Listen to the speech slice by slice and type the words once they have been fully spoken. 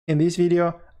In this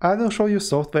video, I will show you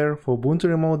software for Ubuntu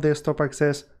Remote Desktop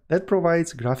Access that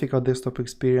provides graphical desktop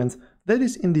experience that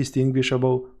is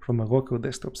indistinguishable from a local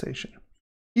desktop session.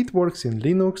 It works in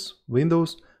Linux,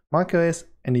 Windows, macOS,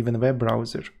 and even a web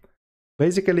browser.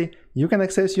 Basically, you can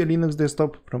access your Linux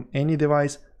desktop from any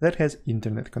device that has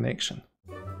internet connection.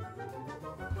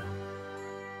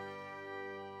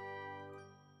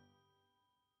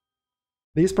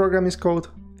 This program is called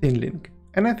ThinLinc,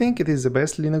 and I think it is the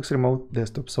best Linux remote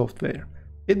desktop software.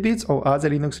 It beats all other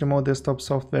Linux remote desktop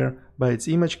software by its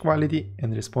image quality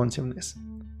and responsiveness.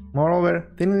 Moreover,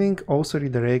 ThinLinc also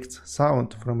redirects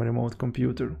sound from a remote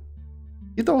computer.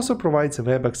 It also provides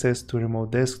web access to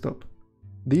remote desktop.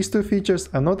 These two features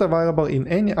are not available in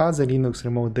any other Linux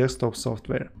remote desktop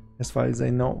software, as far as I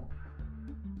know.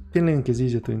 ThinLinc is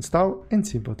easy to install and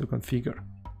simple to configure.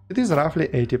 It is roughly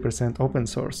 80% open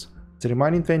source. The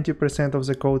remaining 20% of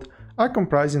the code are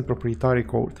comprising proprietary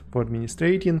code for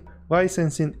administrating,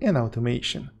 licensing, and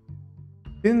automation.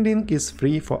 ThinLinc is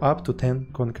free for up to 10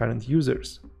 concurrent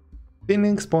users.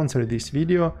 ThinLinc sponsored this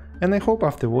video, and I hope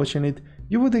after watching it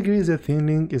you would agree that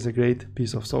ThinLinc is a great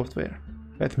piece of software.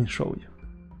 Let me show you.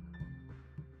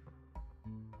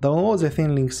 Download the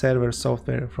ThinLinc server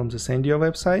software from the Sandio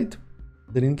website.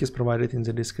 The link is provided in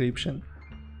the description.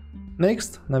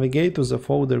 Next, navigate to the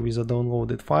folder with the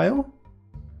downloaded file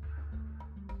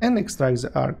and extract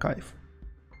the archive.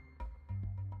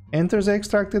 Enter the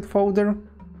extracted folder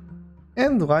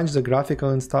and launch the graphical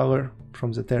installer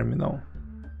from the terminal.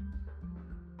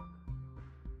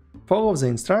 Follow the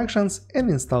instructions and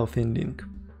install ThinLinc.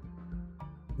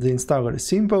 The installer is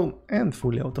simple and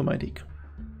fully automatic.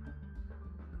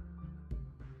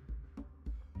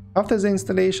 After the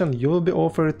installation, you will be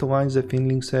offered to launch the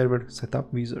ThinLinc server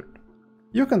setup wizard.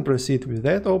 You can proceed with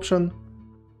that option,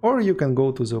 or you can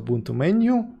go to the Ubuntu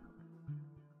menu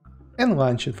and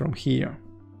launch it from here.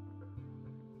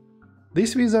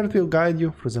 This wizard will guide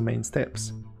you through the main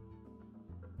steps.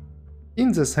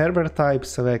 In the server type,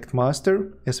 select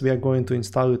master, as we are going to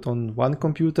install it on one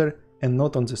computer and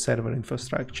not on the server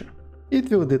infrastructure. It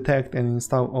will detect and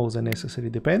install all the necessary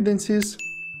dependencies.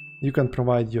 You can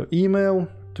provide your email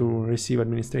to receive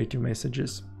administrative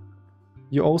messages.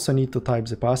 You also need to type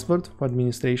the password for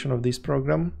administration of this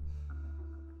program.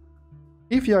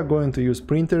 If you are going to use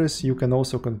printers, you can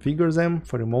also configure them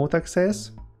for remote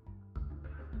access.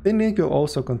 ThinLinc will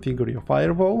also configure your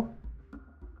firewall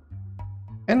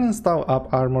and install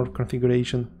AppArmor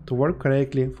configuration to work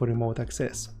correctly for remote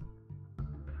access.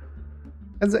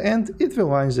 At the end, it will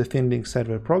launch the ThinLinc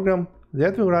server program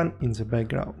that will run in the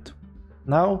background.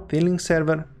 Now ThinLinc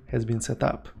server has been set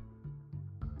up.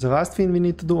 The last thing we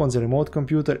need to do on the remote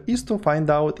computer is to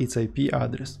find out its IP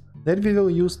address that we will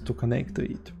use to connect to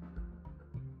it.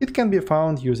 It can be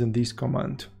found using this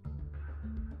command.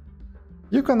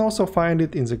 You can also find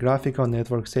it in the graphical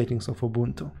network settings of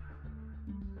Ubuntu.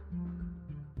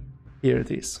 Here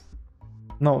it is.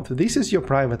 Note, this is your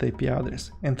private IP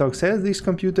address, and to access this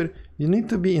computer you need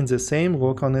to be in the same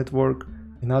local network,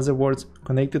 in other words,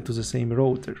 connected to the same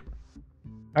router.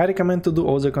 I recommend to do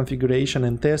all the configuration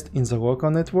and test in the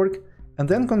local network and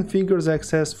then configure the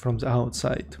access from the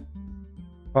outside.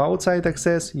 For outside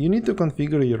access, you need to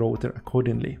configure your router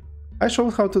accordingly. I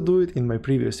showed how to do it in my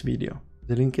previous video,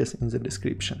 the link is in the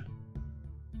description.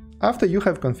 After you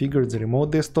have configured the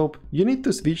remote desktop, you need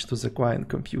to switch to the client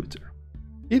computer.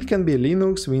 It can be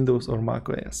Linux, Windows, or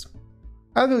macOS.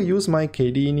 I will use my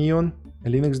KDE Neon, a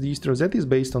Linux distro that is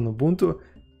based on Ubuntu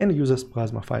and uses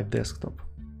Plasma 5 desktop.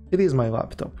 It is my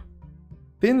laptop.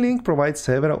 ThinLinc provides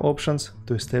several options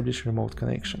to establish remote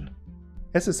connection.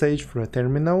 SSH through a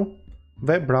terminal,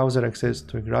 web browser access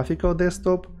to a graphical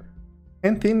desktop,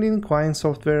 and ThinLinc client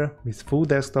software with full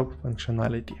desktop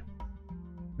functionality.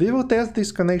 We will test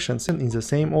these connections in the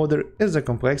same order as the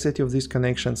complexity of these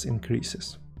connections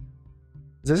increases.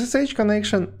 The SSH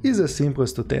connection is the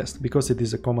simplest to test because it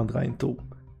is a command line tool.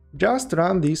 Just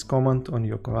run this command on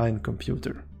your client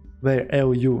computer, where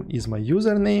LU is my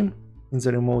username in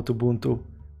the remote Ubuntu,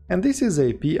 and this is the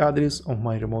IP address of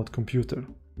my remote computer,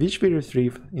 which we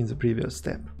retrieved in the previous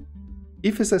step.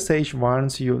 If SSH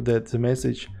warns you that the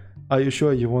message "Are you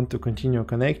sure you want to continue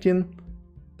connecting?"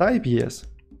 type yes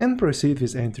and proceed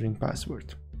with entering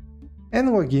password,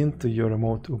 and log in to your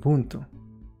remote Ubuntu.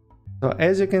 So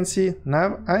as you can see,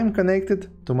 now I'm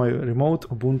connected to my remote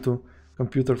Ubuntu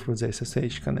computer through the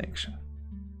SSH connection.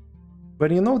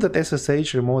 When you know that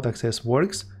SSH remote access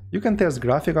works, you can test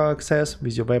graphical access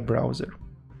with your web browser.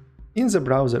 In the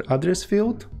browser address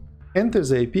field, enter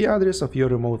the IP address of your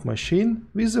remote machine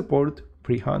with the port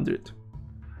 300.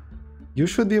 You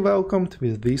should be welcomed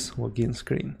with this login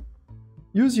screen.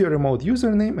 use your remote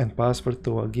username and password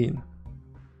to log in.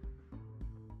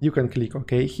 You can click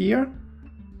OK here,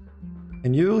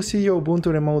 and you will see your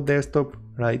Ubuntu Remote Desktop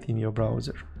right in your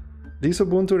browser. This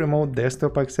Ubuntu Remote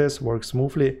Desktop access works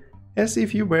smoothly as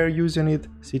if you were using it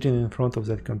sitting in front of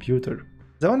that computer.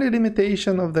 The only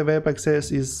limitation of the web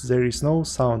access is there is no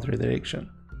sound redirection,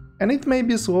 and it may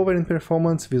be slower in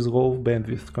performance with low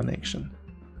bandwidth connection.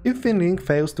 If ThinLinc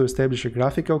fails to establish a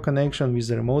graphical connection with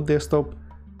the remote desktop,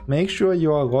 make sure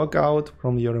you are logged out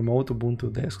from your remote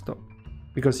Ubuntu desktop,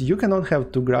 because you cannot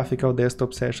have two graphical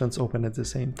desktop sessions open at the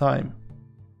same time.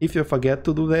 If you forget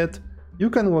to do that, you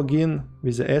can log in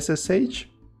with the SSH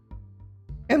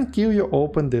and kill your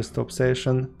open desktop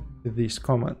session with this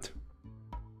command.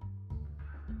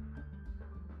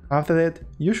 After that,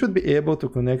 you should be able to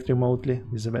connect remotely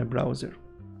with the web browser.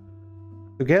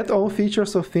 To get all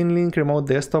features of ThinLinc Remote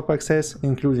Desktop Access,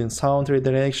 including sound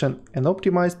redirection and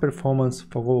optimized performance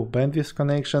for low bandwidth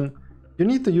connection, you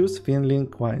need to use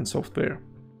ThinLinc client software.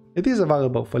 It is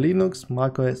available for Linux,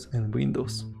 macOS and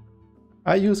Windows.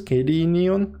 I use KDE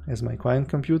Neon as my client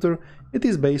computer. It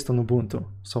is based on Ubuntu,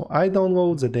 so I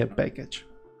download the deb package.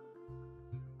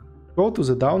 Go to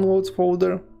the downloads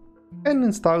folder and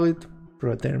install it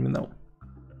through a terminal.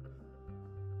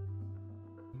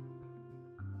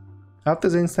 After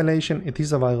the installation, it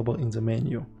is available in the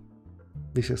menu.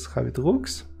 This is how it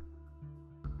looks.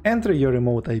 Enter your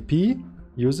remote IP,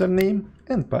 username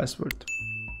and password.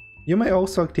 You may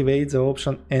also activate the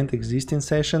option End existing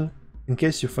session in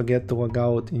case you forget to log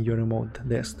out in your remote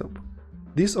desktop.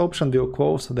 This option will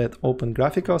close that open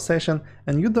graphical session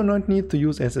and you do not need to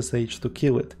use SSH to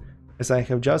kill it, as I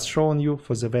have just shown you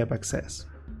for the web access.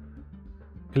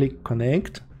 Click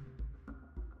Connect.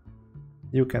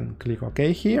 You can click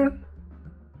OK here,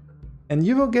 and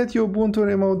you will get your Ubuntu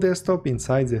Remote Desktop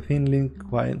inside the ThinLinc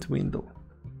client window.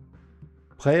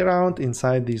 Play around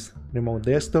inside this remote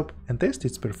desktop and test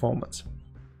its performance.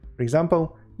 For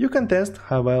example, you can test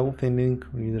how well ThinLinc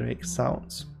redirects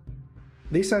sounds.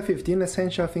 These are 15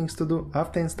 essential things to do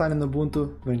after installing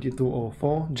Ubuntu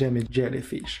 22.04 Jammy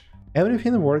Jellyfish.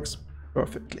 Everything works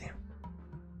perfectly.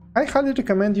 I highly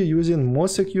recommend you using more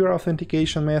secure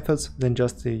authentication methods than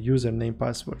just a username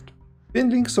password.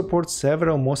 ThinLinc supports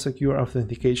several more secure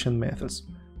authentication methods,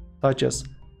 such as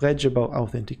legible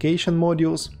authentication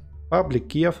modules, public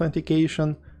key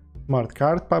authentication, smart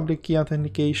card public key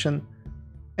authentication,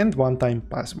 and one-time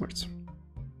passwords.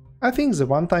 I think the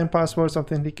one-time passwords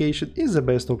authentication is the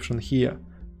best option here,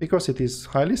 because it is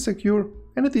highly secure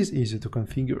and it is easy to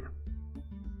configure.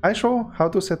 I show how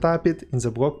to set up it in the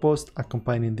blog post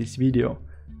accompanying this video.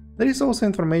 There is also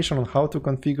information on how to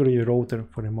configure your router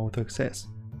for remote access.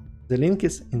 The link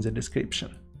is in the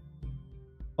description.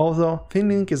 Although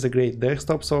ThinLinc is a great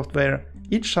desktop software,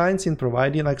 it shines in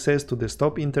providing access to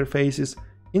desktop interfaces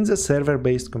in the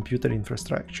server-based computer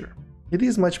infrastructure. It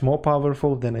is much more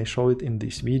powerful than I show it in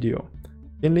this video.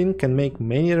 ThinLinc can make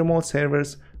many remote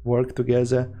servers work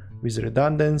together with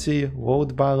redundancy,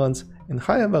 load balance, and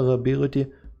high availability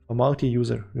for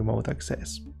multi-user remote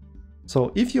access.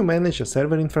 So if you manage a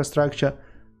server infrastructure,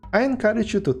 I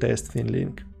encourage you to test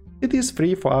ThinLinc. It is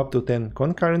free for up to 10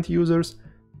 concurrent users,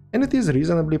 and it is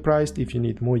reasonably priced if you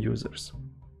need more users.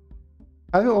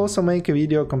 I will also make a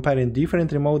video comparing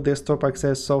different remote desktop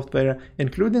access software,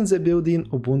 including the built-in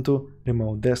Ubuntu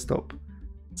Remote Desktop.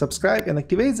 Subscribe and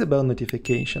activate the bell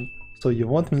notification, so you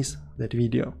won't miss that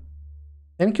video.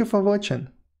 Thank you for watching.